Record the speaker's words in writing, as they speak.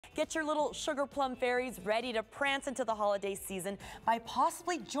Get your little sugar plum fairies ready to prance into the holiday season by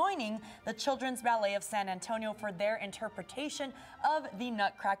possibly joining the Children's Ballet of San Antonio for their interpretation of the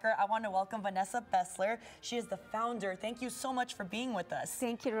Nutcracker. I want to welcome Vanessa Bessler. She is the founder. Thank you so much for being with us.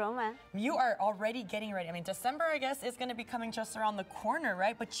 Thank you, Roma. You are already getting ready. I mean, December, I guess, is going to be coming just around the corner,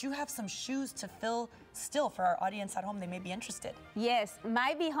 right? But you have some shoes to fill still for our audience at home. They may be interested. Yes,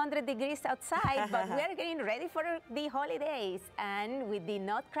 might be 100 degrees outside, but we are getting ready for the holidays. And with the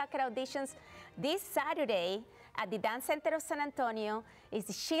Nutcracker auditions this Saturday at the Dance Center of San Antonio is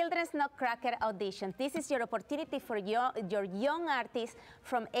the Children's Nutcracker audition. This is your opportunity for your young artists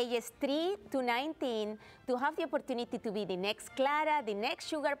from ages 3 to 19 to have the opportunity to be the next Clara, the next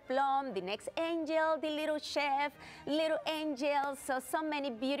Sugar Plum, the next Angel, the little chef, little angel. So many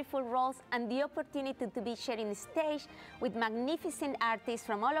beautiful roles and the opportunity to be sharing the stage with magnificent artists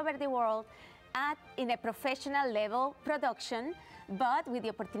from all over the world in a professional level production, but with the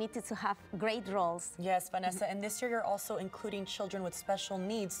opportunity to have great roles. Yes, Vanessa, and this year you're also including children with special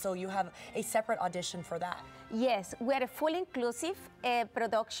needs, so you have a separate audition for that. Yes, we're a full inclusive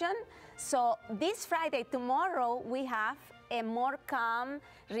production. So this Friday, tomorrow, we have a more calm,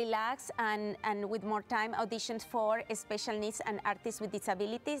 relaxed, and with more time auditions for special needs and artists with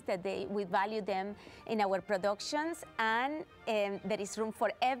disabilities that we value them in our productions, and there is room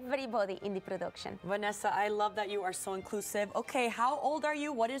for everybody in the production. Vanessa, I love that you are so inclusive. Okay, how old are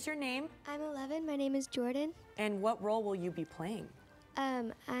you? What is your name? I'm 11. My name is Jordan. And what role will you be playing?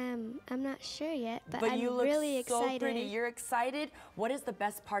 I'm not sure yet, but you I'm look really so excited. Pretty. You're excited. What is the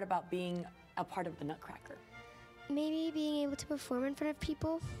best part about being a part of the Nutcracker? Maybe being able to perform in front of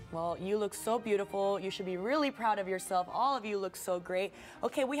people. Well, you look so beautiful. You should be really proud of yourself. All of you look so great.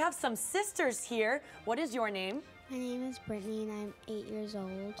 Okay, we have some sisters here. What is your name? My name is Brittany and I'm 8 years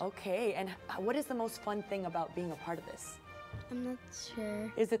old. Okay, and what is the most fun thing about being a part of this? I'm not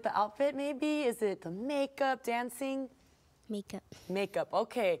sure. Is it the outfit maybe? Is it the makeup, dancing? Makeup. Makeup,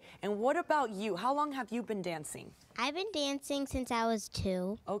 okay. And what about you? How long have you been dancing? I've been dancing since I was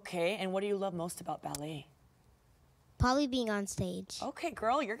 2. Okay, and what do you love most about ballet? Probably being on stage. Okay,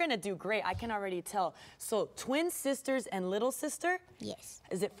 girl, you're gonna do great. I can already tell. So, twin sisters and little sister? Yes.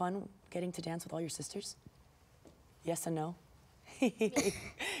 Is it fun getting to dance with all your sisters? Yes and no?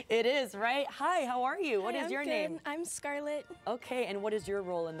 It is, right? Hi, how are you? What is your name? I'm Scarlett. Okay, and what is your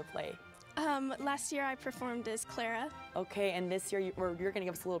role in the play? Last year I performed as Clara. Okay, and this year you're going to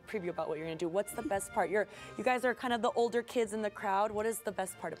give us a little preview about what you're going to do. What's the best part? You guys are kind of the older kids in the crowd. What is the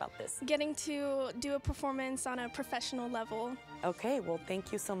best part about this? Getting to do a performance on a professional level. Okay, well,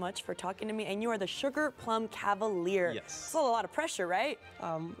 thank you so much for talking to me. And you are the Sugar Plum Cavalier. Yes. It's a lot of pressure, right?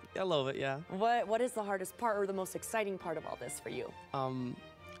 A little bit, yeah. What is the hardest part or the most exciting part of all this for you? All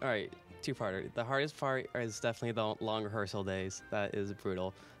right, two-parter. The hardest part is definitely the long rehearsal days. That is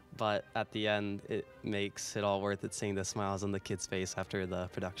brutal. But at the end, it makes it all worth it, seeing the smiles on the kids' face after the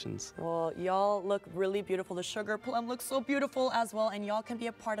productions. Well, y'all look really beautiful. The Sugar Plum looks so beautiful as well, and y'all can be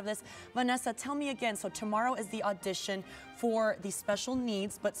a part of this. Vanessa, tell me again, so tomorrow is the audition for the special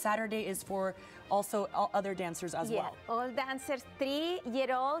needs, but Saturday is for also all other dancers as well. All dancers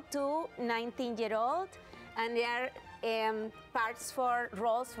 3-year-old to 19-year-old, and they are parts for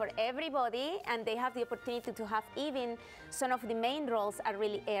roles for everybody, and they have the opportunity to have even some of the main roles are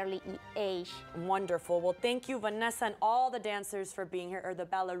really early age. Wonderful. Well, thank you, Vanessa, and all the dancers for being here, or the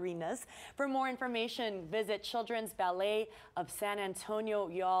ballerinas. For more information, visit Children's Ballet of San Antonio,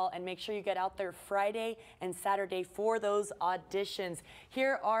 y'all, and make sure you get out there Friday and Saturday for those auditions.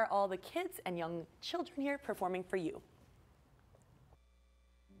 Here are all the kids and young children here performing for you.